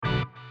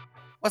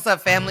What's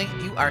up, family?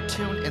 You are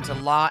tuned into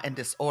Law and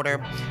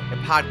Disorder, a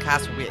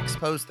podcast where we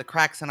expose the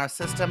cracks in our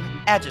system,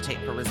 agitate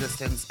for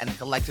resistance, and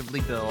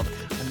collectively build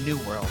a new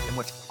world in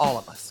which all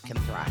of us can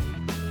thrive.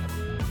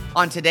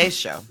 On today's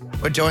show,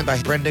 we're joined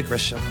by Brenda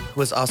Grisham,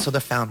 who is also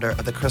the founder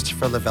of the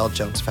Christopher LaVell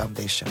Jones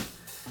Foundation.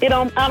 I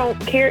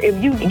don't care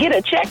if you get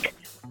a check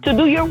to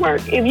do your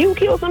work. If you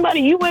kill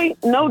somebody, you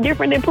ain't no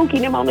different than Pookie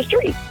them on the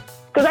street.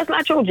 Because that's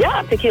not your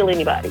job to kill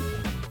anybody.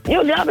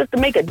 Your job is to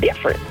make a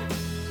difference.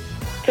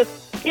 To,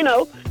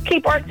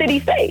 keep our city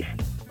safe.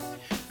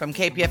 From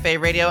KPFA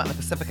Radio and the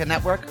Pacifica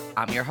Network,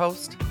 I'm your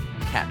host,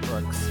 Kat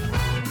Brooks.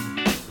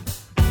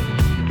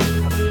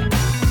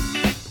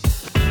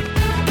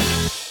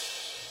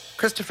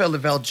 Christopher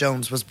LaVell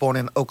Jones was born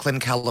in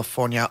Oakland,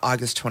 California,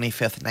 August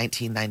 25th,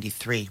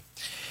 1993.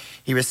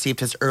 He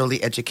received his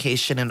early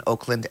education in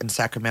Oakland and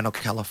Sacramento,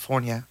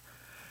 California.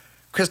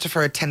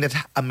 Christopher attended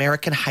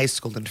American High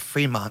School in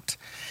Fremont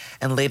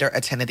and later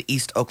attended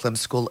East Oakland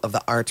School of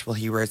the Arts where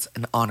he was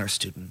an honor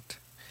student.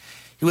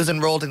 He was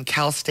enrolled in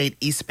Cal State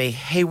East Bay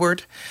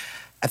Hayward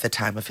at the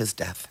time of his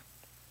death.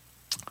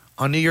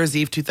 On New Year's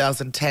Eve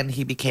 2010,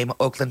 he became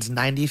Oakland's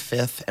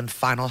 95th and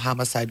final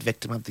homicide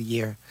victim of the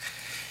year.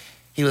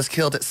 He was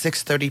killed at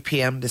 6:30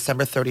 p.m.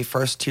 December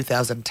 31st,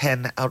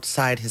 2010,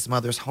 outside his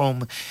mother's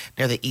home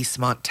near the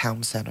Eastmont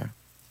Town Center.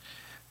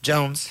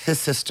 Jones, his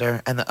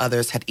sister, and the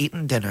others had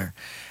eaten dinner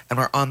and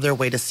were on their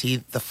way to see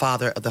the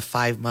father of the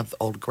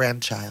 5-month-old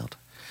grandchild.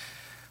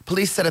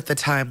 Police said at the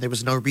time there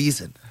was no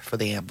reason for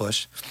the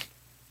ambush.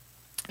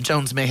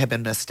 Jones may have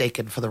been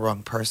mistaken for the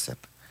wrong person.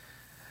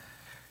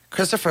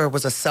 Christopher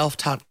was a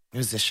self-taught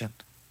musician.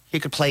 He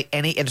could play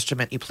any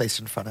instrument you placed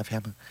in front of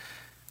him.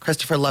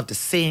 Christopher loved to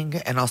sing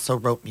and also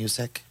wrote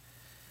music.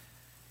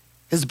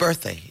 His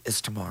birthday is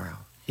tomorrow.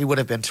 He would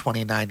have been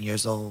 29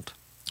 years old.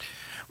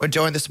 We're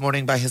joined this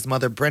morning by his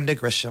mother, Brenda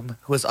Grisham,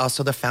 who is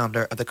also the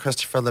founder of the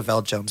Christopher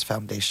LaVell Jones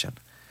Foundation.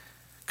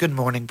 Good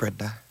morning,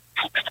 Brenda.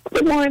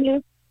 Good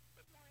morning.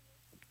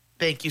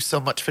 Thank you so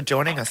much for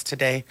joining us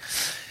today.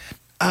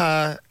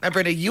 Now,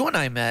 Brenda, you and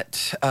I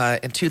met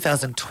in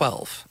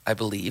 2012, I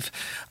believe,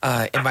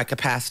 in my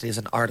capacity as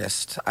an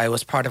artist. I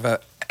was part of a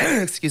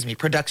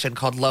production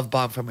called Love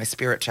Bomb for My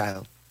Spirit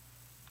Child.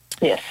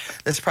 Yes.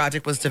 This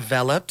project was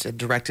developed and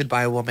directed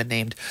by a woman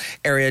named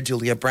Aria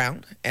Julia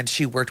Brown, and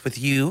she worked with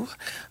you,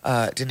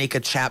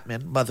 Danica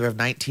Chapman, mother of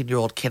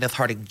 19-year-old Kenneth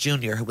Harding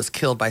Jr., who was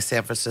killed by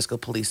San Francisco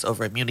police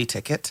over a Muni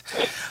ticket.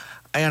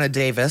 Ayanna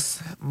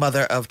Davis,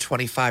 mother of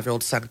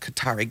 25-year-old son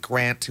Katari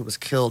Grant, who was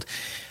killed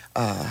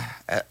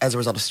as a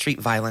result of street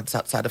violence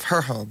outside of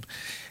her home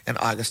in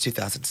August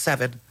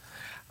 2007.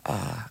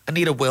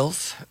 Anita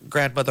Wills,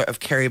 grandmother of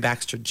Kerry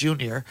Baxter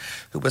Jr.,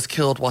 who was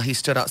killed while he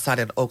stood outside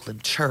an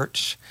Oakland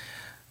church.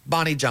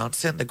 Bonnie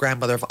Johnson, the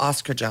grandmother of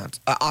Oscar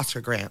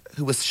Grant,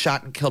 who was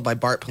shot and killed by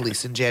BART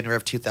police in January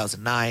of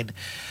 2009.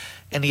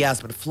 And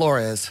Yasmin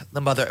Flores,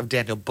 the mother of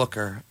Daniel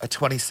Booker, a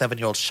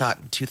 27-year-old shot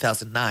in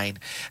 2009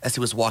 as he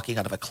was walking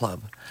out of a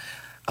club.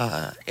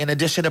 In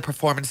addition to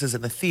performances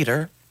in the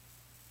theater,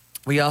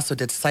 we also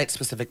did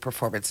site-specific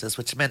performances,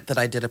 which meant that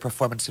I did a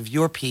performance of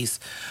your piece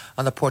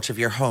on the porch of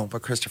your home where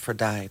Christopher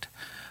died.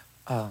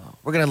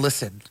 We're going to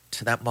listen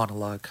to that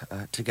monologue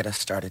to get us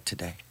started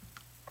today.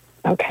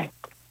 Okay.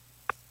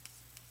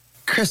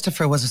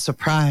 Christopher was a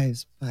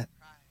surprise, but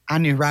I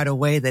knew right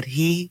away that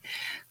he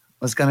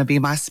was going to be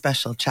my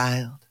special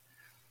child.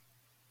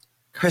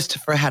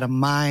 Christopher had a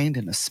mind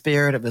and a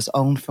spirit of his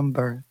own from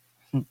birth.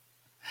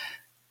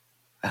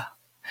 Well,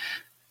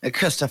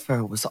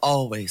 Christopher was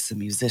always a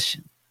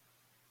musician.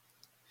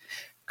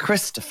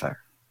 Christopher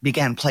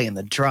began playing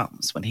the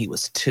drums when he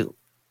was 2.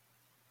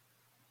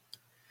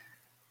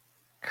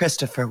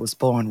 Christopher was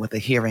born with a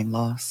hearing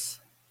loss.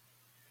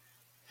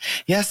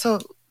 Yeah,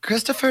 so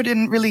Christopher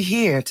didn't really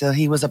hear till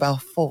he was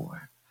about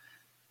 4.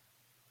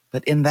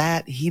 But in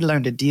that, he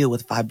learned to deal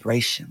with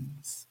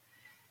vibrations.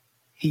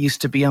 He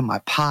used to be on my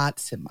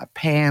pots and my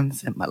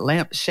pans and my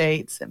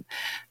lampshades. And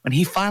when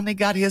he finally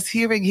got his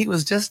hearing, he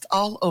was just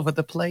all over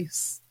the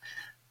place.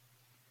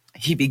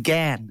 He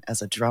began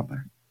as a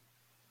drummer.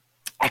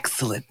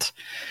 Excellent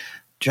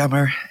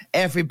drummer.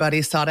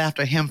 Everybody sought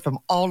after him from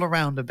all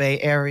around the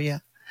Bay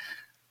Area.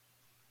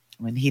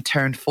 When he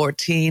turned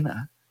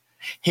 14,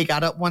 he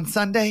got up one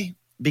Sunday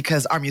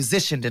because our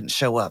musician didn't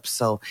show up.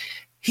 So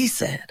he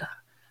said,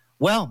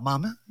 "Well,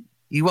 Mama,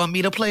 you want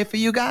me to play for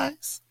you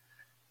guys?"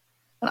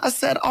 And I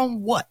said,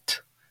 "On what?"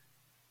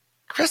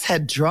 Chris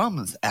had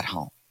drums at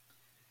home.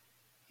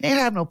 He didn't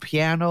have no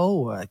piano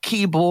or a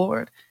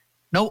keyboard,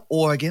 no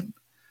organ.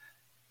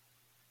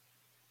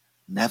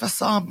 Never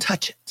saw him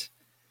touch it.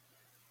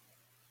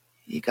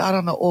 He got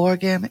on the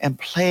organ and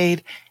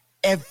played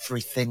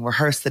everything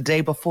rehearsed the day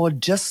before,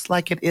 just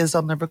like it is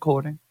on the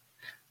recording.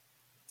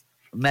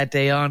 From that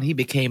day on, he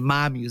became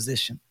my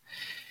musician.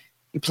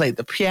 He played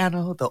the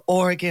piano, the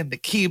organ, the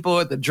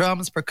keyboard, the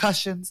drums,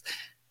 percussions.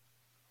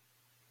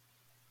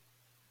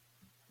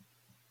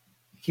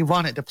 He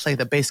wanted to play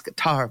the bass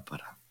guitar, but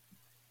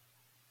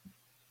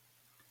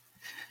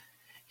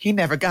he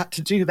never got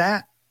to do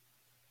that.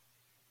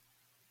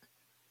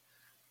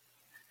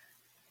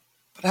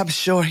 But I'm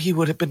sure he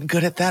would have been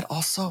good at that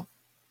also.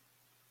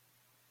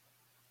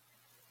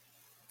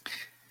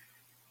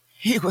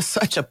 He was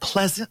such a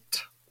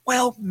pleasant,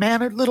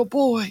 well-mannered little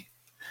boy.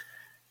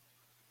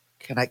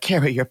 Can I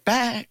carry your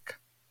bag?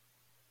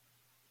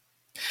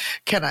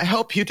 Can I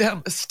help you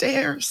down the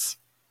stairs?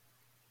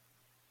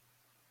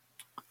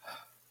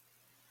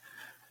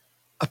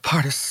 A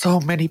part of so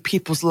many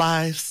people's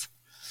lives.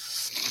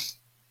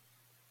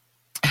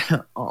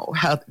 Oh,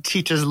 how the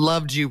teachers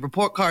loved you.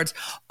 Report cards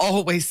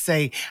always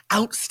say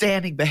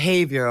outstanding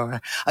behavior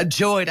or a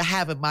joy to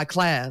have in my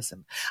class.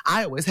 And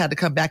I always had to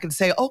come back and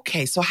say,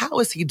 okay, so how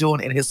is he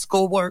doing in his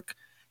schoolwork?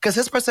 Because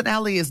his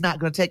personality is not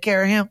going to take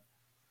care of him.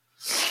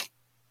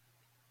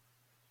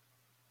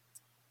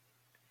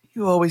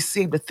 You always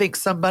seemed to think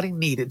somebody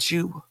needed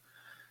you.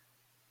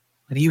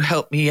 When you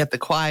helped me at the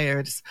choir,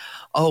 it's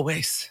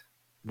always,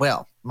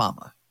 well,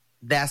 Mama,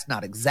 that's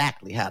not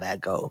exactly how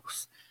that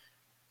goes.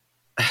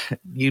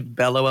 You'd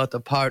bellow out the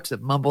parts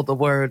and mumble the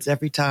words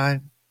every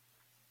time.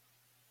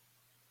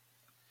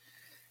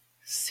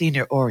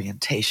 Senior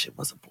orientation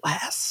was a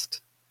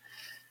blast.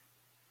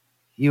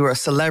 You were a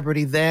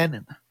celebrity then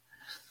and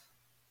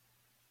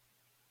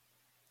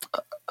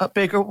a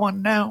bigger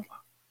one now.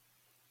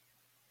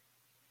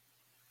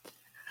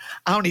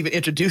 I don't even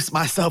introduce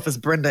myself as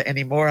Brenda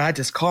anymore. I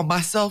just call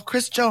myself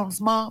Chris Jones,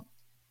 Mom.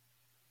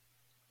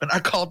 When I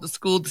called the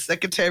school, the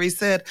secretary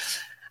said,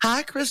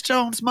 "Hi, Chris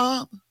Jones,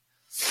 Mom."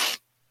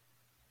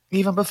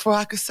 Even before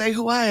I could say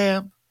who I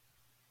am.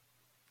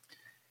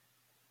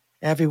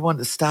 Everyone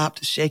to stop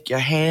to shake your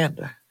hand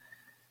or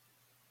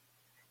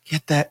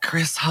get that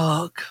Chris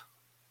hug.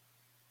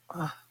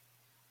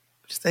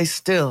 Which they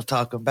still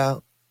talk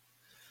about.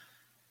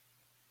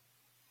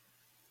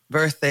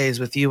 Birthdays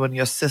with you and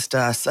your sister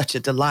are such a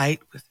delight,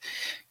 with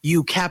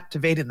you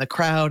captivating the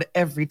crowd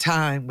every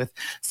time with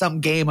some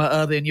game or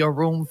other in your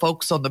room,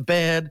 folks on the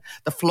bed,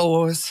 the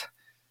floors,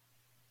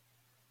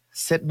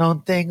 sitting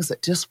on things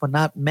that just were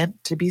not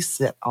meant to be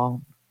sit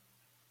on.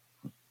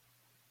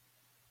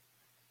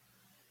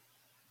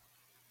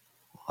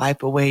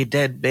 Wipe away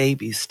dead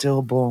babies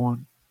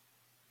stillborn,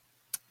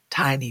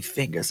 tiny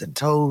fingers and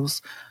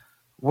toes,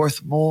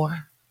 worth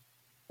more,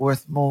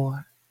 worth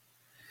more.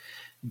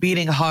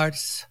 Beating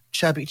hearts,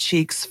 chubby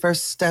cheeks,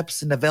 first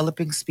steps in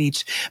developing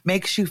speech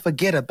makes you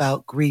forget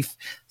about grief,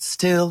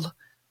 still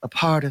a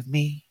part of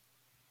me.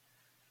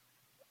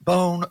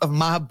 Bone of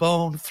my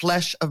bone,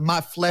 flesh of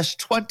my flesh,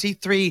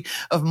 23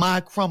 of my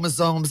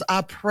chromosomes.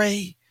 I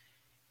pray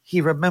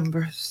he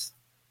remembers.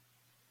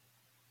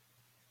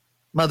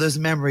 Mother's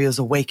memory is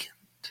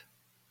awakened.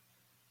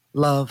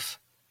 Love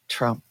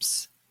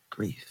trumps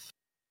grief.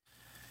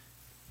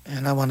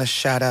 And I want to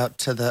shout out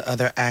to the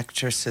other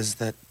actresses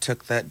that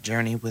took that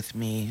journey with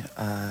me.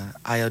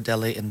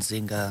 Ayodele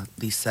Nzinga,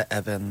 Lisa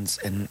Evans,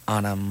 and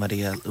Ana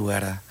Maria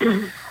Luera.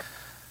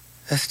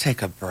 Let's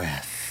take a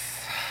breath.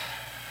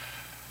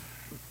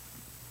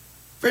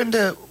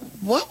 Brenda,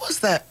 what was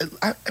that?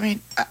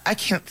 I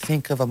can't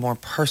think of a more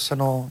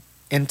personal,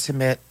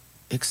 intimate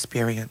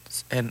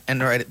experience. And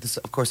right, this,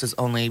 of course, I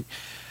only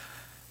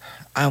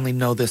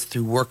know this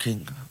through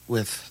working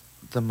with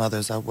the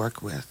mothers I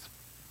work with.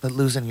 But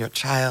losing your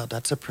child,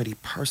 that's a pretty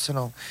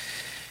personal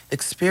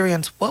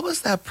experience. What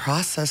was that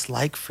process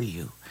like for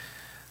you?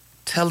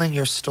 Telling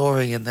your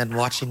story and then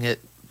watching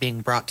it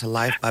being brought to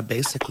life by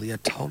basically a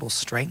total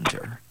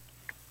stranger.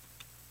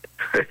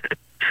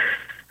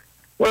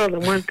 Well, the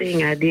one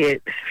thing I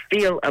did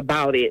feel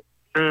about it,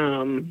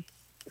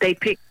 they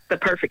picked the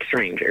perfect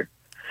stranger.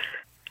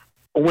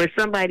 When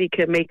somebody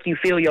could make you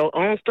feel your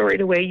own story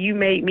the way you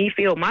made me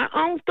feel my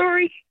own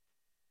story,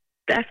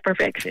 that's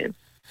perfection.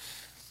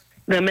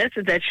 The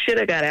message that should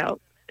have got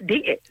out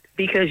did,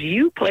 because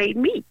you played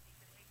me.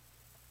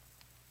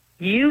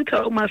 You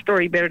told my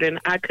story better than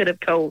I could have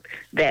told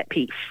that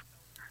piece,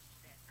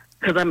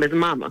 because I'm his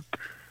mama.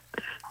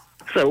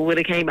 So it would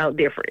have came out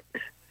different.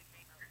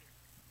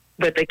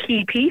 But the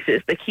key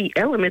pieces, the key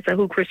elements of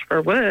who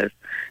Christopher was,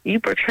 you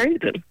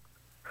portrayed them.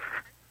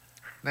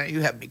 Now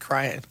you have me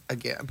crying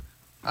again.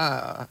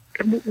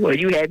 Well,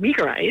 you had me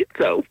crying,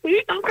 so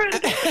I'm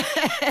crying.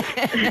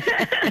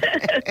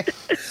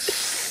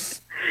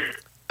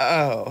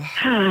 Oh,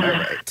 all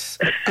right.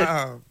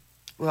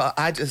 Well,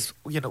 I just,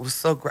 was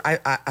so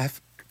I'm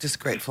just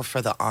grateful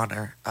for the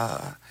honor.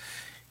 That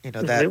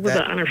it was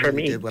an honor for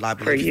me. Did what I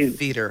believe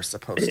theater is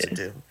supposed to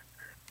do.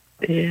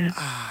 Yeah.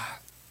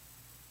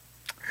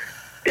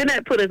 Didn't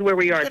that put us where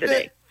we are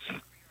today?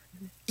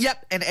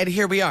 Yep, and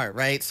here we are,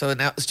 right? So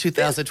now it's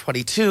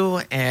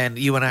 2022, and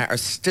you and I are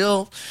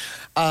still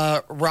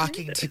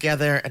rocking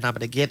together, and I'm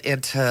going to get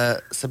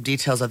into some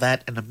details of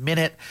that in a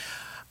minute.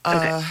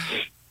 Okay.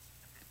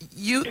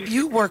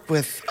 You work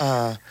with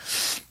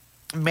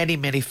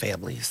many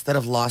families that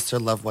have lost their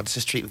loved ones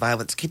to street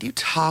violence. Can you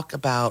talk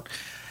about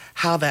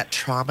how that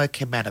trauma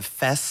can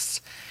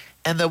manifest,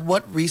 and then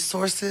what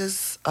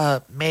resources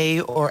may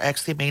or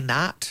actually may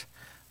not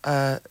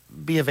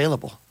be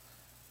available?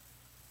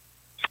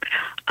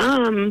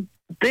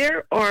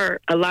 There are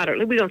a lot of,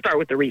 we're going to start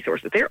with the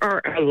resources. There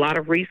are a lot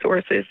of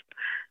resources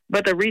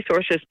but the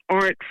resources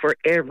aren't for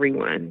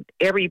everyone.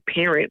 Every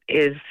parent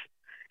is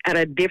at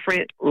a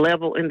different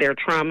level in their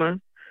trauma.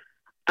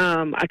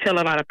 I tell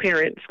a lot of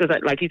parents, because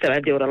like you said,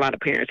 I deal with a lot of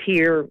parents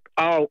here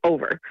all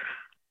over.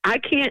 I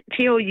can't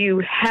tell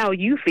you how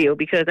you feel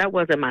because that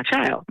wasn't my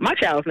child. My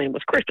child's name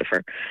was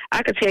Christopher.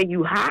 I could tell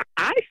you how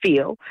I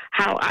feel,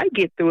 how I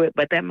get through it,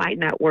 but that might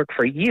not work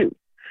for you.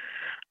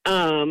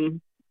 I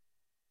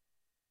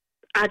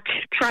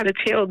try to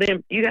tell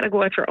them, you got to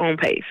go at your own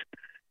pace.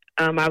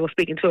 I was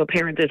speaking to a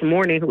parent this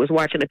morning who was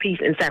watching a piece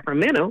in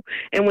Sacramento,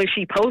 and when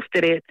she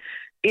posted it,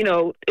 you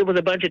know, it was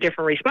a bunch of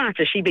different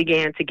responses. She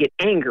began to get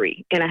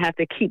angry, and I have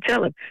to keep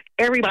telling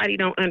everybody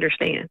don't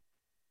understand.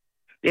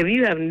 If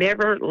you have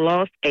never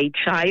lost a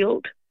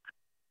child,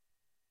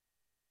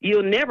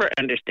 you'll never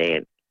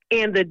understand.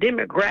 And the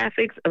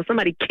demographics of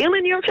somebody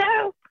killing your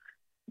child,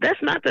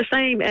 that's not the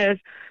same as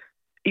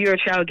your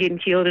child getting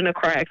killed in a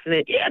car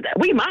accident. Yeah,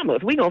 we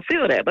mamas, we gonna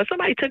feel that. But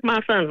somebody took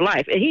my son's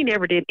life, and he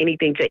never did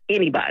anything to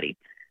anybody.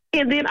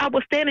 And then I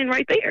was standing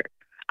right there.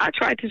 I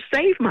tried to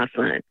save my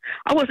son.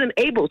 I wasn't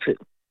able to.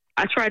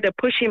 I tried to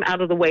push him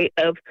out of the way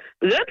of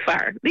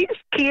gunfire. These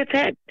kids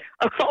had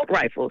assault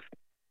rifles.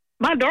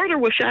 My daughter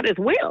was shot as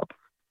well.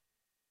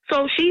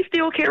 So she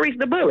still carries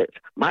the bullets.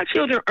 My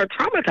children are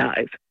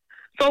traumatized.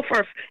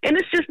 And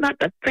it's just not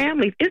the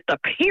families, it's the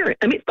parents.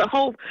 I mean,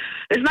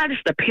 it's not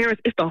just the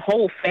parents, it's the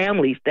whole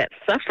families that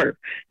suffer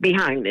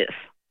behind this.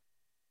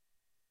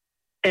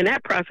 And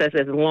that process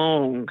is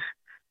long,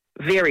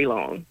 very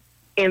long.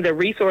 And the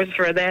resources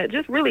for that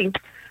just really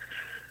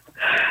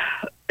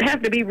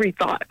have to be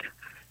rethought.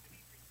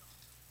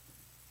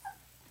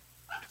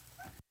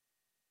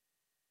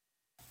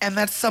 And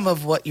that's some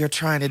of what you're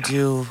trying to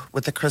do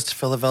with the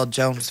Christopher LaVell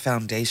Jones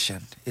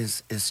Foundation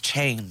is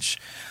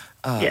change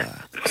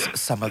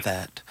some of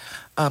that.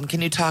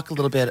 Can you talk a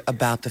little bit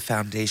about the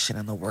foundation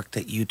and the work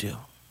that you do?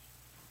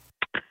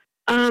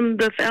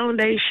 The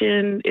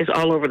foundation is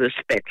all over the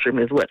spectrum,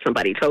 is what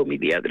somebody told me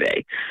the other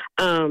day.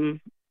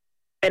 And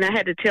I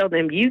had to tell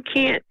them, you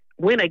can't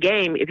win a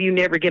game if you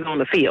never get on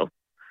the field.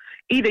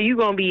 Either you're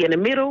going to be in the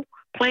middle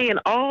playing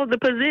all the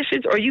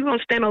positions, or you're going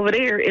to stand over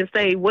there and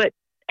say what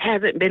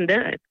hasn't been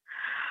done.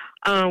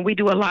 We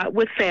do a lot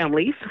with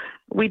families.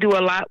 We do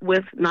a lot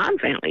with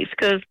non-families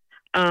because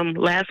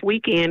last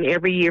weekend,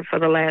 every year for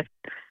the last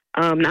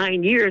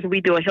 9 years,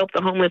 we do a Help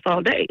the Homeless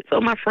all day. So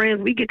my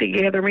friends, we get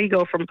together and we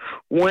go from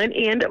one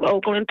end of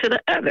Oakland to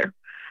the other.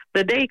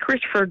 The day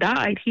Christopher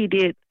died, he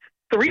did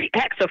 3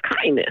 acts of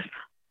kindness.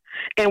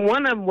 And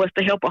one of them was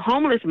to help a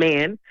homeless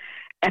man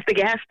at the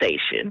gas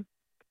station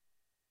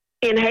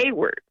in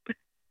Hayward.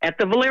 At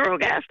the Valero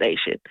gas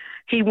station.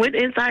 He went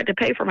inside to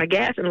pay for my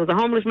gas, and there was a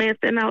homeless man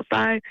standing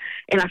outside,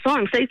 and I saw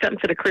him say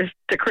something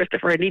to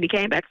Christopher, and then he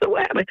came back. So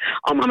what happened?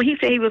 Oh, Mama, he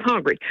said he was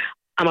hungry.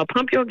 I'm going to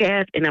pump your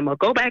gas, and I'm going to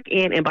go back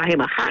in and buy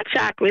him a hot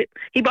chocolate.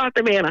 He bought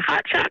the man a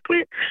hot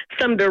chocolate,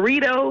 some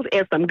Doritos,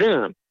 and some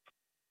gum.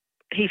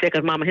 He said,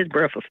 because, Mama, his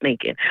breath was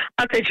stinking.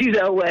 I said, you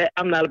know what?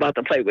 I'm not about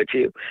to play with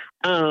you.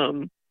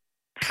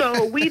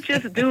 So we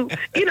just do,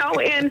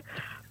 and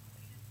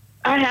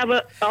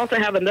I also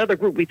have another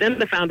group within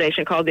the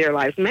foundation called Their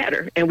Lives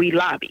Matter, and we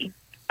lobby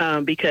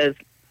because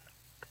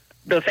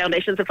the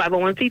foundation's a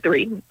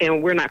 501c3,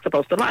 and we're not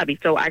supposed to lobby.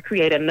 So I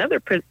create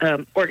another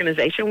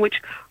organization,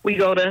 which we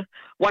go to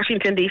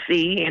Washington,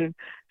 D.C., and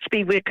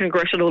speak with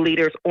congressional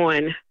leaders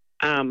on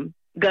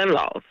gun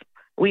laws.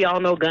 We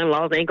all know gun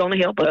laws ain't going to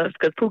help us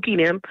because Pookie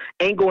and them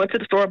ain't going to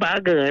the store to buy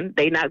a gun.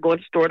 They not going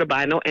to the store to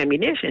buy no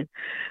ammunition.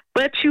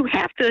 But you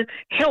have to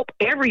help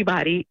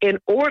everybody in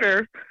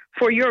order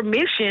for your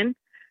mission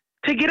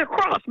to get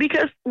across,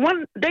 because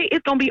one day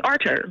it's going to be our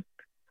turn.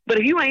 But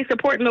if you ain't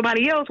supporting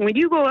nobody else, when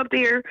you go up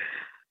there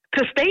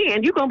to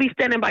stand, you're going to be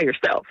standing by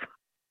yourself.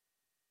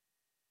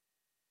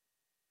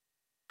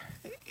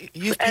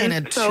 You've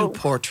painted 2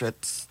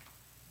 portraits.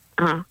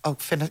 Uh-huh. Oh,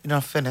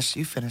 finish.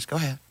 You finish. Go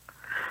ahead.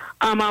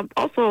 I'm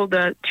also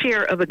the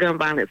chair of the gun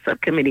violence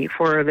subcommittee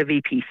for the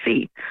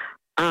VPC.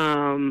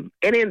 And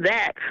in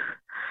that,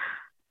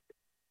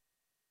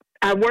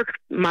 I work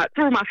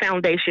through my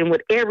foundation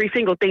with every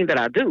single thing that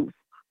I do,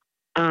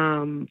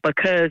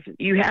 because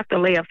you have to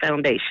lay a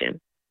foundation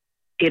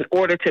in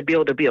order to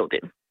build a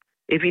building.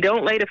 If you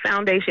don't lay the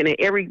foundation in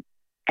every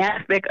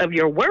aspect of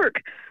your work,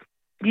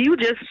 you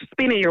just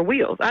spinning your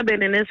wheels. I've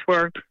been in this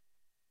for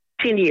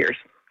 10 years.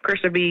 Of course,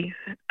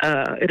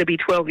 it'll be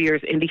 12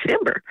 years in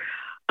December.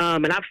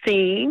 And I've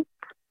seen,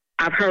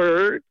 I've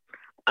heard,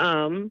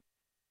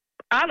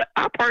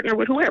 I'll partner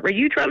with whoever.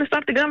 You trying to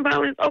stop the gun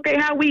violence? Okay,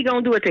 how we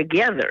going to do it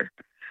together?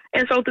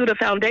 And so through the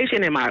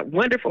foundation and my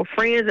wonderful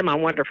friends and my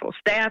wonderful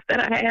staff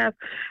that I have,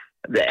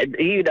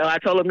 I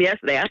told them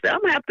yesterday, I said, I'm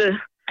going to have to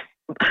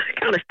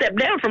kind of step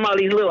down from all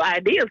these little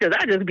ideas because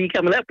I just be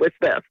coming up with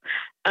stuff.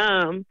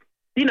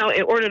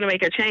 In order to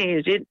make a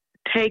change, it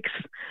takes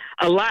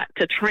a lot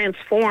to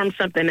transform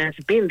something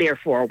that's been there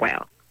for a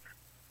while.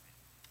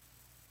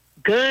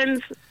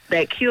 Guns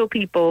that kill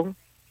people,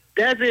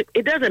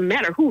 it doesn't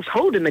matter who's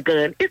holding the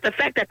gun. It's the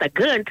fact that the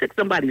gun took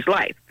somebody's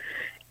life.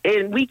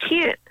 And we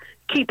can't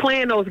keep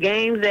playing those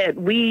games that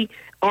we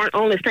aren't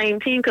on the same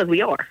team, because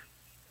we are.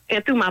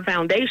 And through my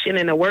foundation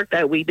and the work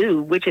that we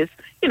do, which is,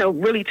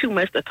 really too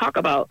much to talk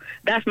about,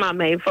 that's my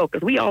main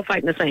focus. We all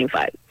fighting the same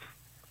fight.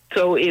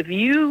 So if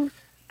you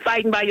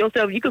fighting by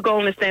yourself, you could go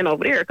on and stand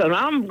over there, because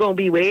I'm going to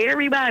be with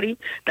everybody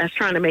that's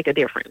trying to make a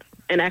difference.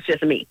 And that's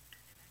just me.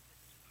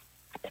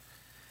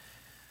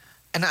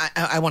 And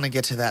I want to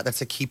get to that.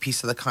 That's a key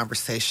piece of the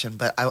conversation.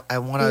 But I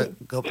want to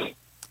go.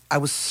 I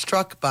was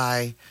struck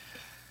by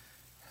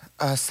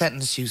a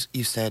sentence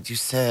you said. You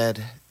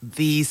said,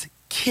 these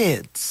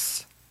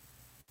kids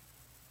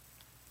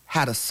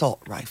had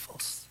assault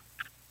rifles.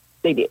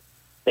 They did.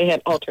 They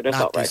had altered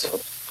assault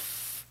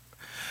rifles.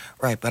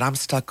 Right, but I'm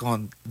stuck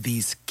on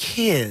these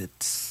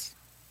kids.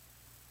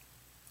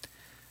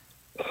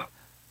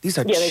 These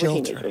are children. They were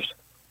teenagers.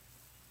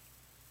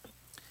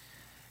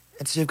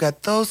 And so you've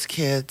got those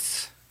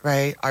kids,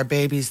 right, are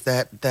babies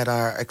that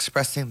are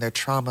expressing their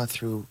trauma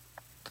through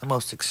the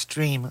most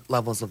extreme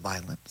levels of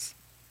violence.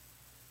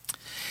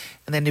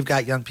 And then you've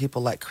got young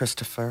people like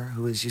Christopher,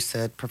 who, as you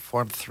said,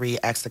 performed 3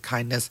 acts of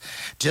kindness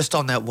just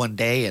on that one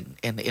day.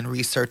 And in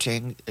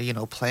researching,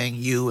 playing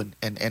you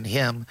and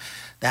him,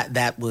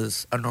 that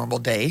was a normal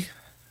day.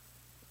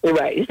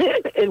 Right.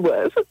 It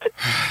was.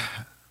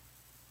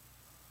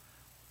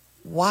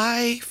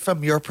 Why,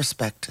 from your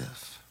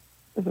perspective,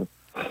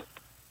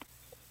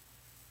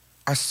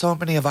 are so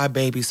many of our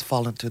babies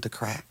falling through the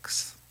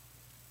cracks?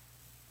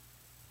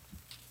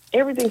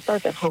 Everything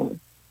starts at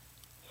home.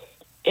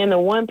 And the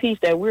one piece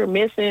that we're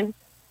missing,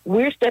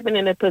 we're stepping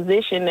in a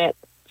position that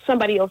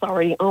somebody else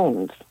already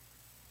owns.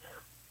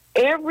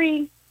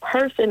 Every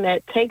person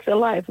that takes a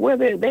life,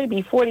 whether they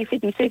be 40,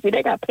 50, 60,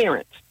 they got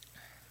parents.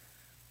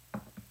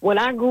 When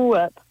I grew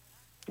up,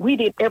 we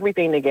did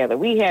everything together.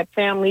 We had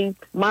family,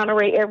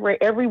 Monterey,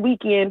 every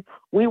weekend,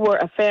 we were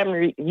a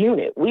family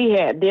unit. We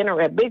had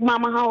dinner at Big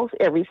Mama house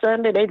every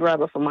Sunday. They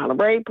drive us from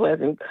Monterey,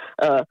 Pleasant,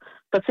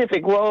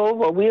 Pacific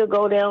Grove, or we'll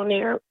go down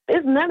there.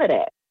 It's none of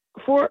that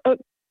for a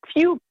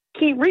few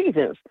key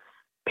reasons.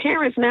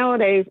 Parents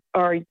nowadays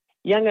are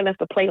young enough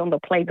to play on the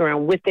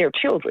playground with their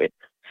children.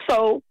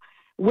 So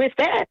with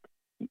that,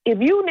 if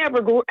you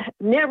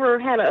never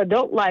had an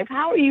adult life,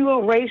 how are you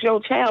going to raise your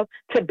child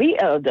to be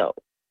an adult?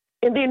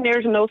 And then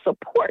there's no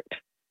support.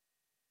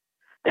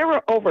 There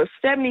were over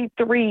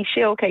 73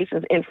 shell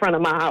cases in front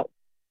of my house.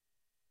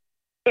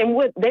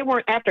 And they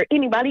weren't after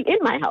anybody in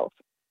my house.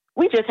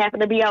 We just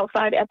happened to be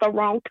outside at the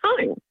wrong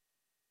time.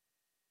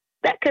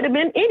 That could have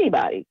been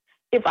anybody.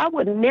 If I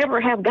would never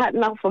have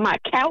gotten off of my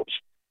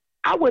couch,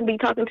 I wouldn't be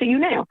talking to you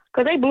now,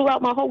 because they blew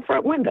out my whole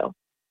front window.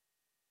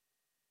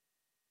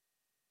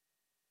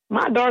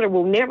 My daughter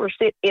will never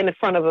sit in the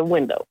front of a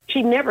window.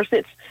 She never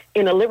sits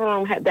in a living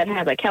room that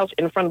has a couch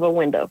in front of a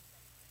window.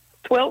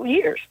 12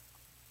 years.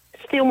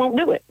 Still won't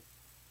do it.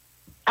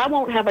 I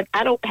don't have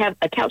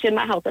a couch in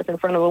my house that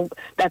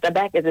the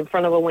back is in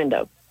front of a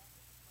window.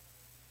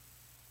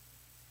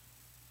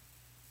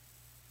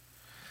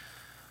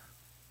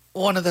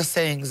 One of the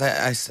things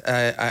I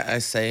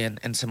say,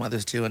 and some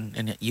others do,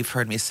 and you've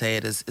heard me say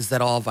it, is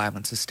that all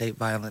violence is state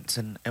violence.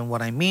 And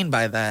what I mean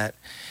by that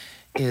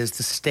is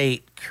the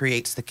state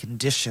creates the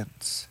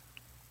conditions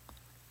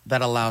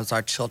that allows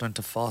our children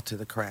to fall through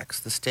the cracks.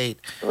 The state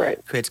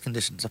creates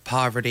conditions of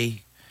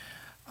poverty.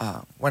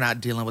 We're not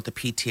dealing with the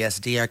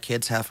PTSD our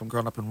kids have from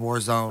growing up in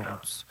war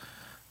zones.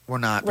 We're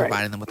not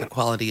providing them with a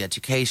quality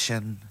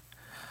education.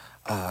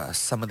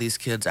 Some of these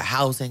kids are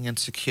housing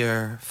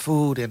insecure,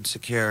 food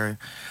insecure.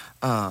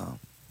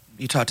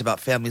 You talked about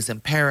families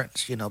and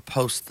parents,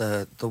 post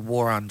the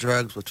war on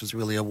drugs, which was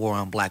really a war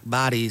on black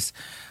bodies.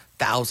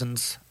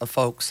 Thousands of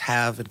folks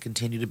have and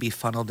continue to be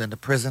funneled into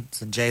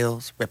prisons and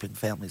jails, ripping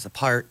families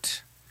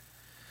apart.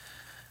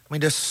 I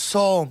mean, there's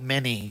so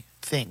many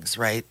things,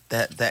 right,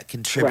 that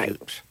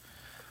contribute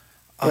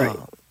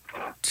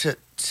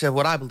to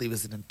what I believe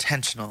is an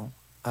intentional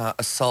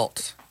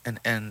assault and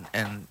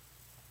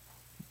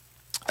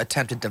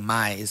attempted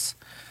demise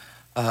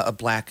of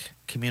black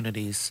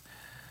communities.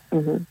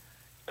 Mm-hmm.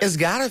 It's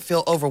got to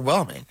feel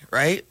overwhelming,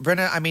 right,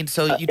 Brenda? I mean,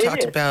 so you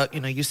talked about,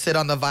 you sit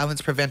on the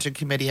Violence Prevention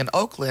Committee in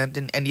Oakland,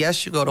 and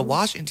yes, you go to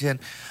Washington,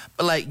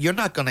 but, you're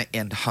not going to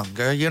end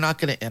hunger. You're not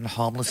going to end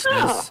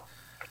homelessness.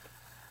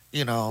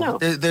 No.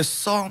 There's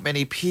so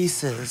many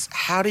pieces.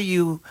 How do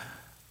you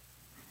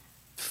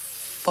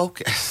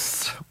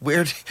focus?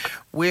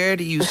 Where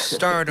do you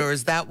start? Or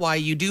is that why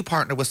you do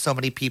partner with so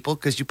many people?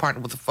 Because you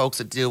partner with the folks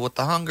that deal with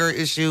the hunger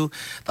issue,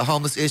 the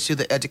homeless issue,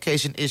 the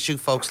education issue,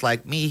 folks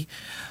like me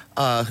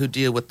who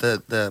deal with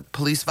the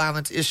police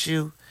violence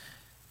issue.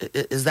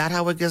 Is that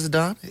how it gets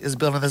done? Is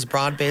building this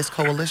broad-based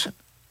coalition?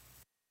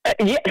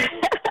 Yeah.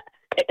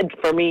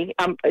 For me,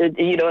 and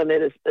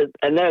there's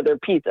another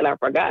piece that I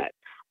forgot.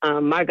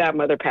 My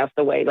godmother passed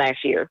away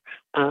last year.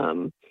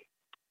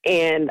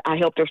 And I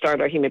helped her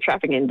start our human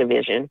trafficking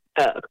division,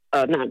 a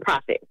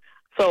nonprofit.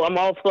 So I'm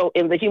also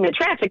in the human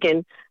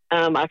trafficking.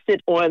 I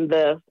sit on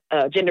the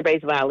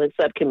gender-based violence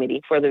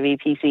subcommittee for the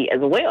VPC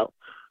as well.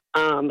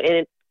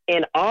 And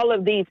in all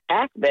of these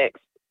aspects,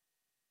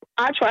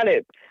 I try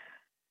to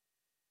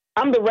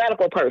I'm the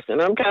radical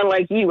person. I'm kind of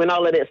like you and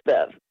all of this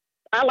stuff.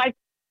 I like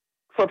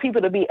for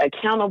people to be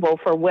accountable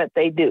for what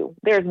they do.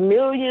 There's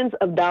millions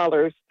of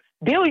dollars,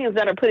 billions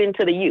that are put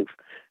into the youth.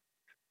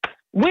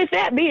 With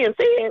that being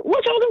said,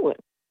 what y'all doing?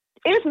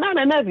 It's not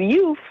enough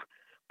youth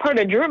per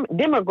the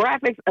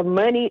demographics of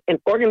money and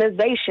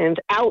organizations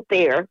out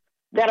there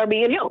that are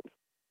being helped.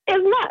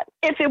 It's not.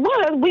 If it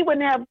was, we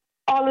wouldn't have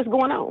all this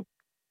going on.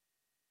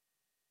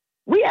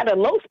 We at a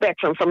low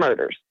spectrum for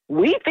murders.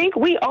 We think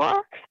we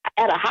are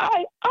at a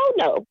high. Oh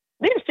no,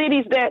 there's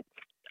cities that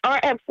are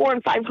at 400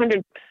 and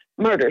 500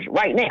 murders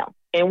right now,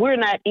 and we're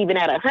not even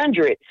at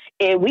 100,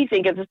 and we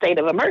think it's a state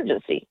of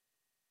emergency.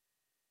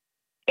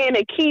 And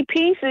the key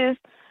pieces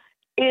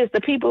is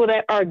the people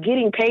that are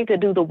getting paid to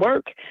do the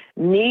work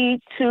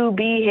need to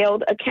be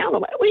held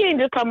accountable. We ain't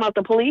just talking about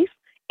the police.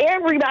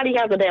 Everybody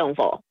has a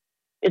downfall.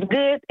 It's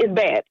good, it's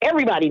bad.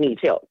 Everybody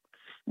needs help.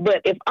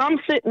 But if I'm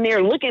sitting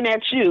there looking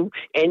at you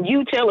and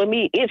you telling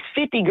me it's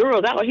 50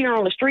 girls out here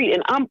on the street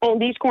and I'm on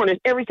these corners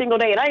every single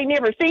day and I ain't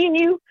never seen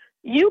you,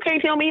 you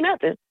can't tell me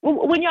nothing.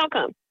 When y'all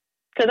come?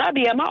 Because I'll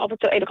be at my office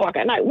till 8 o'clock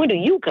at night. When do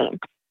you come?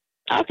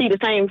 I see the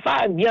same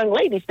 5 young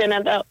ladies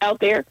standing out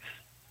there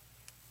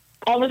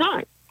all the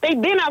time.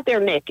 They've been out there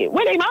naked.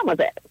 Where they mamas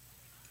at?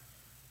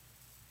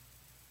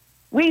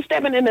 We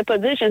stepping into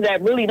positions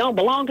that really don't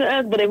belong to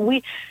us, but if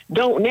we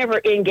don't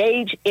never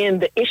engage in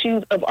the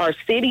issues of our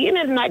city, and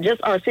it's not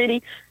just our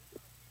city,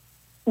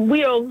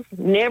 we'll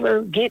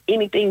never get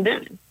anything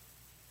done.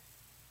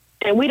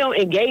 And we don't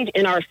engage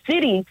in our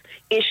city's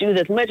issues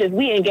as much as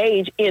we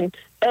engage in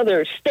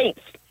other states'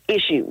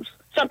 issues.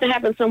 Something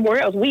happened somewhere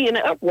else. We in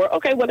the uproar.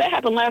 Okay, well, that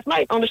happened last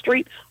night on the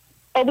street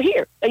over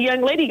here. A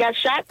young lady got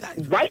shot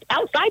right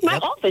outside my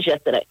office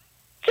yesterday.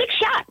 6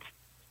 shots.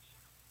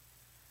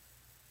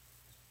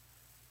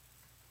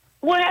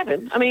 What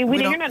happened? I mean, we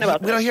didn't hear nothing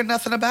about that. We don't hear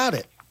nothing about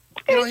it.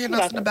 We don't hear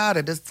nothing about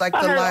it. It's like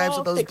the lives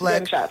of those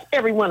black shots,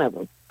 every one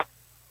of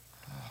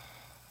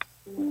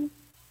them.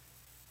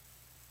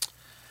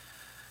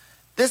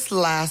 This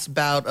last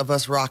bout of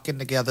us rocking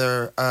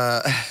together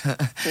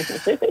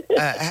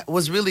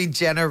was really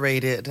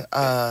generated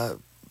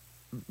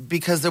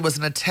because there was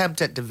an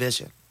attempt at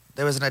division.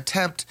 There was an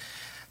attempt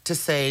to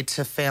say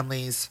to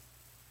families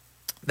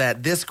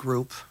that this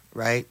group,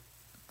 right,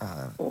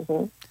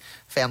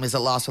 families that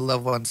lost their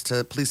loved ones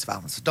to police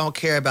violence, don't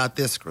care about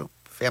this group.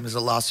 Families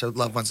that lost their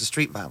loved ones to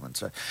street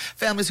violence, or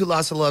families who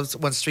lost their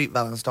loved ones to street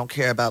violence don't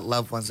care about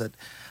loved ones that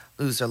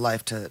lose their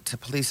life to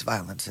police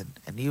violence.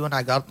 And you and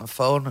I got on the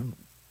phone and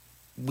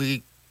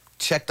we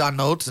checked our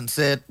notes and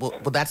said, well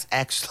that's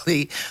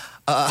actually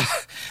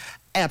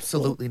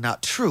absolutely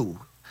not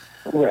true.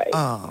 Right.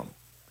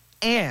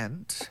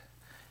 And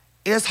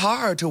it's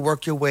hard to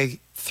work your way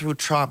through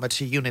trauma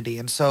to unity.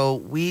 And so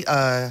we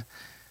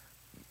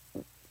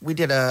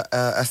did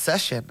a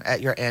session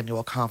at your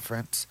annual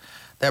conference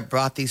that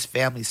brought these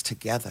families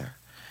together.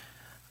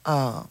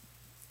 And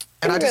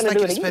I'd just like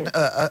you to spend,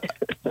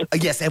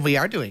 yes, and we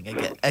are doing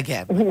it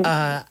again.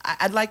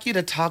 I'd like you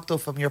to talk, though,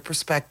 from your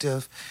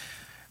perspective,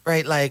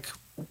 right? Like,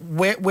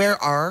 where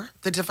are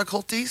the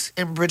difficulties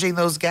in bridging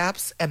those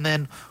gaps? And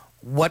then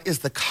what is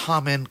the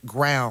common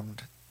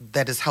ground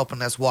that is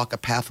helping us walk a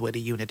pathway to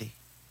unity?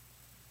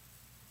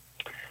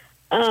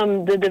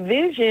 The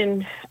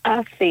division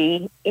I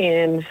see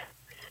in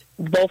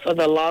both of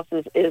the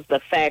losses is the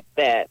fact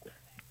that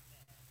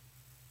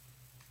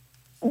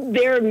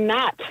they're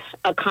not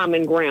a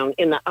common ground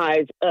in the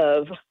eyes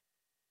of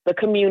the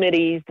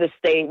communities, the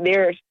state.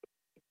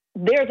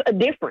 There's a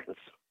difference.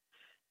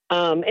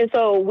 And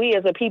so we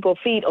as a people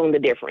feed on the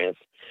difference.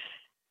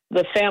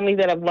 The families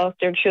that have lost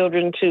their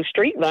children to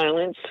street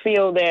violence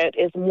feel that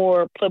it's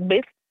more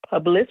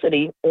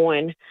publicity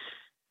on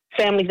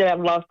families that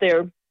have lost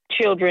their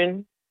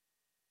children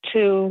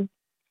to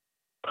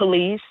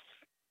police.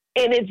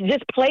 And it's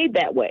just played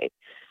that way.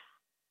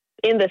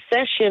 In the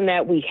session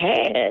that we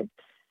had,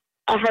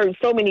 I heard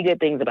so many good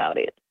things about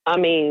it. I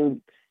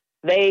mean,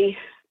 my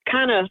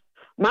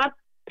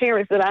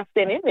parents that I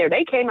sent in there,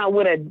 they came out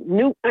with a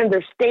new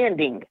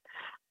understanding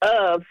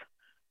of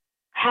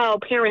how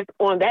parents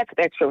on that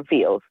spectrum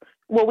feels.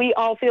 Well, we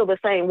all feel the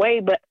same way,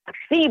 but I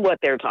see what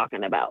they're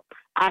talking about.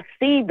 I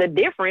see the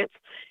difference,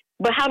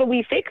 but how do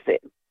we fix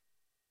it?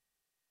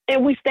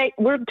 And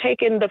we're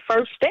taking the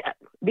first step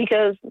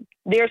because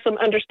there's some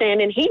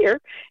understanding here.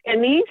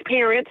 And these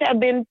parents have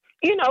been,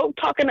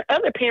 talking to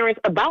other parents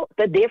about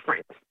the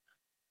difference.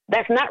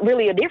 That's not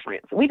really a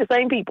difference. We the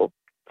same people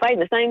fighting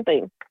the same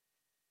thing.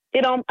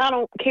 I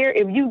don't care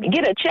if you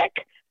get a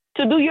check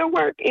to do your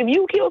work. If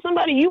you kill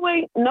somebody, you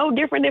ain't no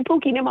different than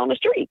Pookie them on the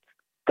street.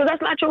 Because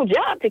that's not your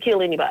job to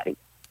kill anybody.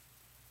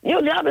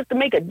 Your job is to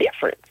make a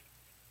difference.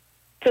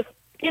 To,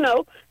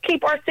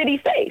 keep our city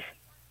safe.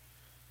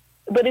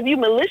 But if you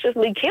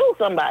maliciously kill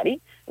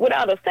somebody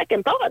without a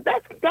second thought,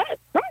 that's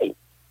right.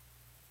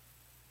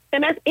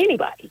 And that's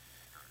anybody.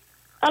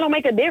 I don't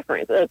make a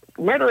difference. A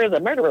murderer is a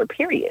murderer,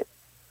 period.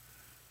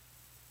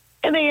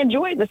 And they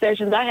enjoyed the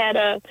sessions. I had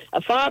a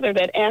father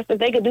that asked if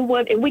they could do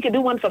one, if we could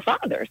do one for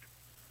fathers.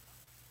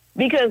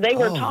 because they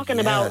were Oh, talking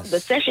about the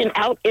yes. session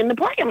out in the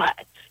parking lot.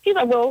 He's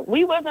like, well,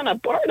 we wasn't a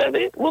part of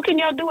it. Well, can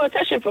y'all do a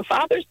session for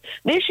fathers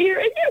this year?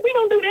 And yeah, we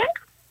don't do that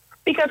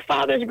because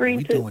fathers We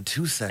grieve too. doing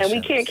 2 sessions.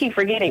 And we can't keep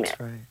forgetting That's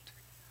that. right.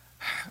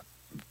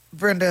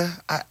 Brenda,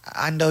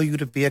 I know you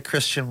to be a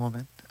Christian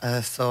woman,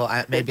 so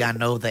maybe I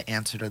know the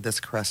answer to this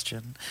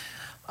question.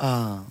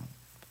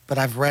 But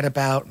I've read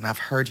about and I've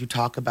heard you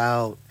talk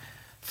about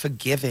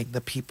forgiving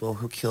the people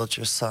who killed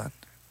your son.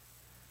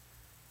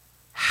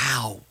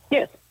 How?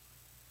 Yes.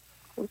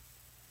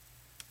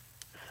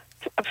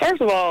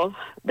 First of all,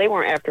 they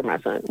weren't after my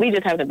son. We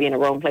just happened to be in the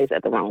wrong place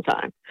at the wrong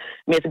time.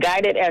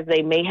 Misguided as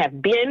they may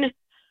have been,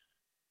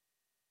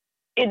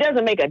 it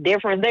doesn't make a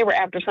difference. They were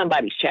after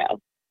somebody's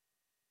child.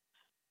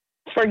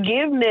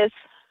 Forgiveness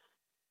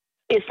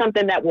is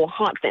something that will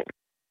haunt them.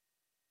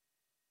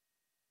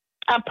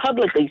 I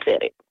publicly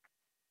said it.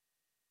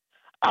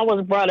 I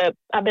was brought up,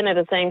 I've been at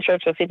the same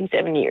church for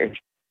 57 years.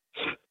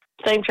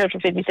 Same church for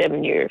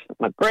 57 years.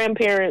 My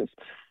grandparents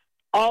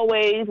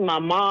always, my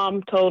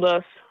mom told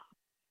us,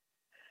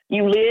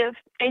 you live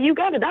and you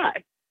got to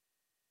die.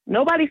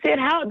 Nobody said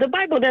how. The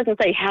Bible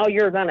doesn't say how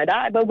you're going to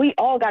die, but we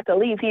all got to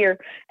leave here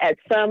at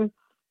some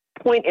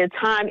point in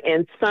time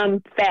in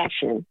some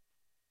fashion.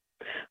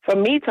 For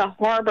me to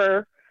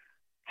harbor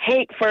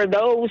hate for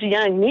those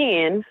young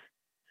men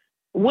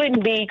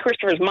wouldn't be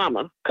Christopher's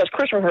mama, because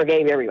Christopher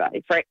gave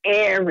everybody for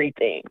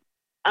everything.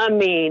 I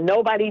mean,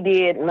 nobody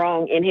did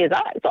wrong in his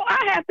eyes. So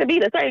I have to be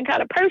the same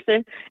kind of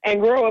person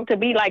and grow up to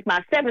be like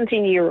my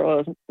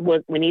 17-year-old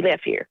was when he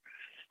left here.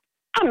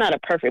 I'm not a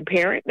perfect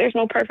parent. There's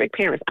no perfect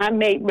parents. I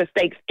made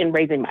mistakes in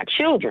raising my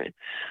children,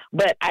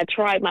 but I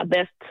tried my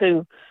best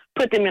to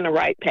put them in the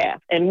right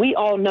path. And we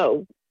all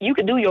know you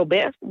can do your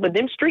best, but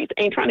them streets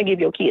ain't trying to give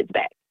your kids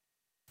back.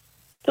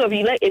 So if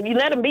you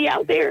let them be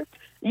out there,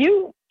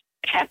 you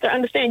have to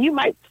understand you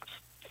might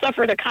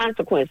suffer the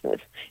consequences.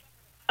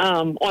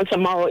 On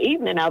tomorrow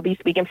evening, I'll be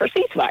speaking for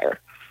Ceasefire.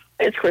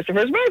 It's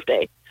Christopher's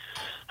birthday.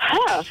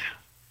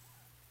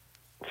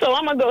 So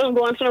I'm going to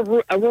go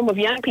into a room of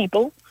young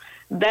people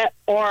that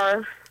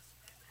are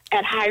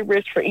at high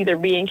risk for either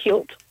being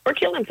killed or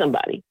killing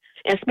somebody,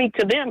 and speak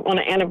to them on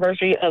the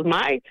anniversary of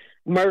my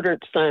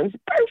murdered son's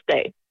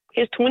birthday,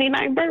 his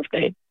 29th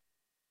birthday.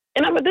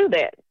 And I'm going to do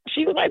that.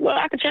 She was like, well,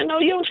 I could change. No,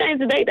 you don't change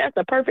the date. That's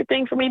the perfect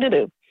thing for me to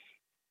do.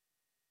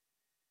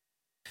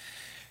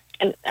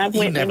 And I've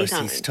went many times. You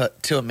never cease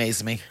to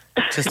amaze me.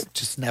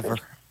 Just never.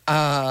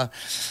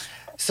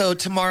 So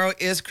tomorrow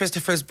is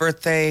Christopher's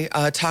birthday.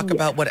 Talk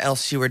about what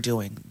else you were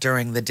doing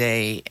during the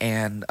day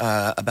and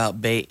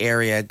about Bay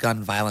Area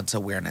Gun Violence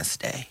Awareness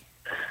Day.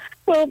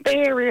 Well,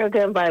 Bay Area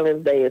Gun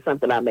Violence Day is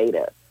something I made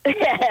up,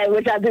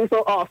 which I do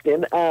so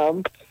often.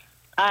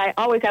 I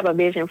always have a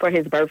vision for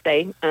his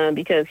birthday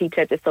because he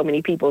touches so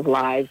many people's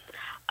lives.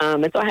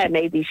 And so I had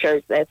made these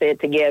shirts that said,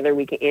 together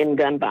we can end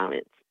gun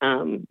violence.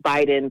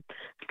 Biden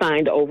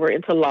signed over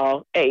into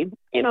law a,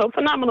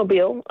 phenomenal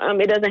bill.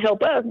 It doesn't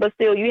help us, but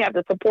still you have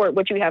to support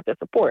what you have to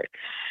support.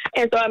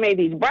 And so I made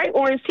these bright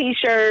orange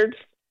T-shirts,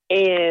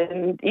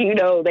 and,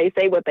 they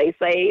say what they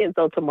say. And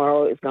so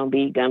tomorrow is going to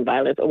be Gun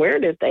Violence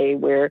Awareness Day,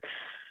 where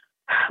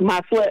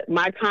my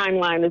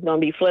timeline is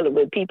going to be flooded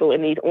with people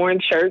in these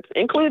orange shirts,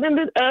 including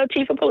the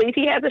chief of police.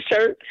 He has a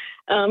shirt.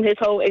 His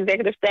whole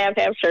executive staff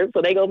have shirts,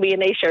 so they're going to be in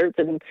their shirts.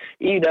 And,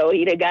 he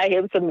done got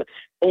him some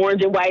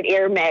orange and white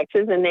Air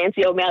Maxes, and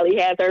Nancy O'Malley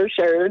has her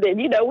shirt. And,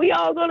 we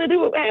all going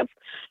to have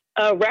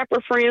rapper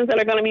friends that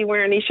are going to be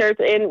wearing these shirts.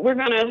 And we're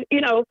going to,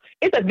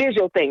 it's a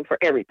visual thing for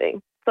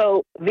everything.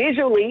 So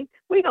visually,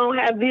 we're going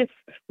to have these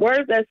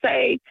words that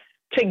say,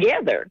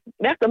 together.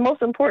 That's the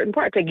most important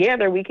part.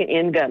 Together, we can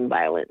end gun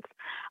violence.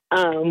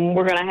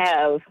 We're going to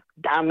have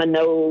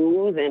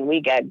dominoes, and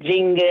we got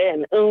Jenga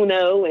and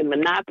Uno and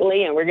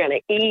Monopoly, and we're going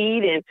to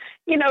eat and,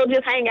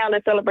 just hang out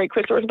and celebrate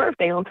Christopher's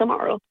birthday on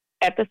tomorrow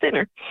at the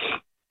center.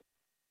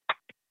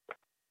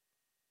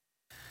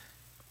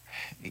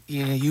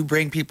 You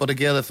bring people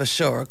together for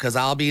sure, because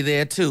I'll be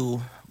there too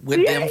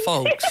with them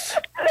folks.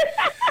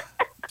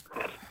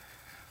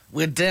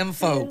 With them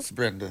folks,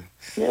 Brenda.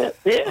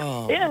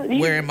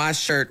 Wearing my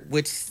shirt,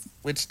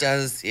 which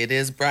does, it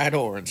is bright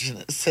orange, and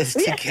it says,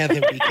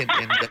 together we can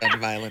end gun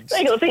violence.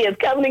 They're going to see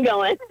it's coming and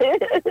going.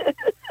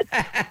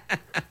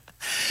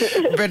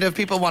 Brenda, if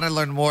people want to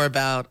learn more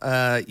about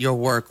your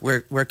work,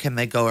 where can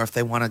they go? Or if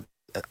they want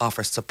to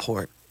offer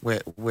support,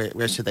 where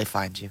should they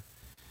find you?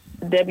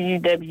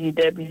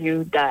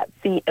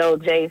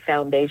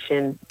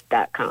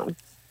 www.cljfoundation.com.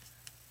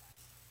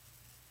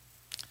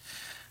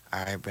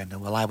 All right, Brenda.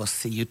 Well, I will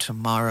see you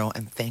tomorrow,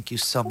 and thank you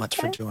so much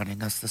for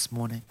joining us this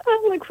morning.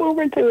 I look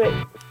forward to it.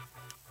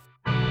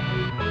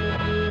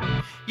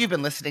 You've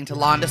been listening to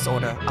Law and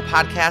Disorder, a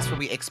podcast where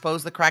we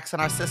expose the cracks in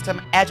our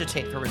system,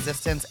 agitate for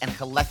resistance, and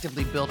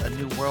collectively build a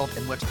new world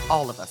in which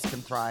all of us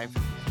can thrive.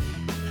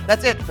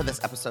 That's it for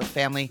this episode,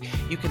 family.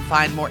 You can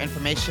find more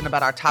information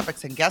about our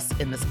topics and guests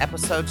in this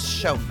episode's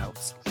show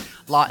notes.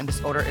 Law and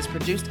Disorder is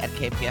produced at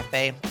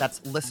KPFA.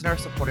 That's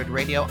listener-supported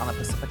radio on the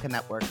Pacifica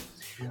Network.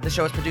 The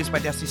show is produced by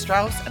Jesse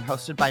Strauss and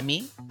hosted by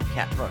me,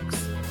 Kat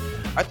Brooks.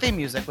 Our theme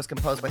music was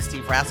composed by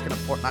Steve Raskin of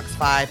Fort Knox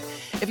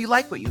 5. If you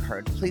like what you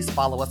heard, please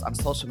follow us on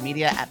social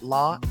media at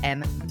Law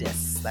and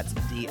Dis. That's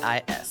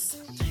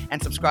D-I-S.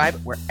 And subscribe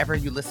wherever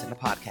you listen to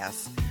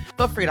podcasts.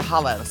 Feel free to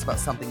holler at us about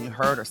something you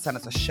heard or send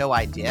us a show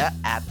idea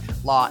at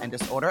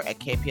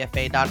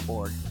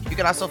lawanddisorder@kpfa.org. You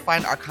can also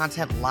find our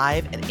content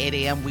live at 8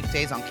 a.m.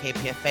 weekdays on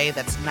KPFA.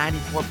 That's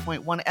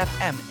 94.1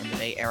 FM in the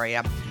Bay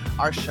Area.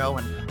 Our show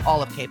and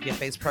all of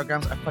KPFA's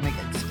programs are funded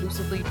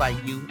exclusively by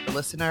you, the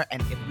listener.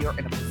 And if you're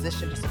in a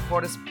position to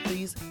support us,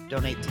 please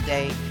donate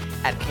today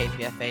at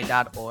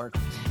kpfa.org.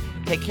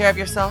 Take care of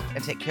yourself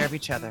and take care of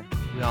each other.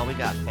 We all we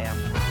got, fam.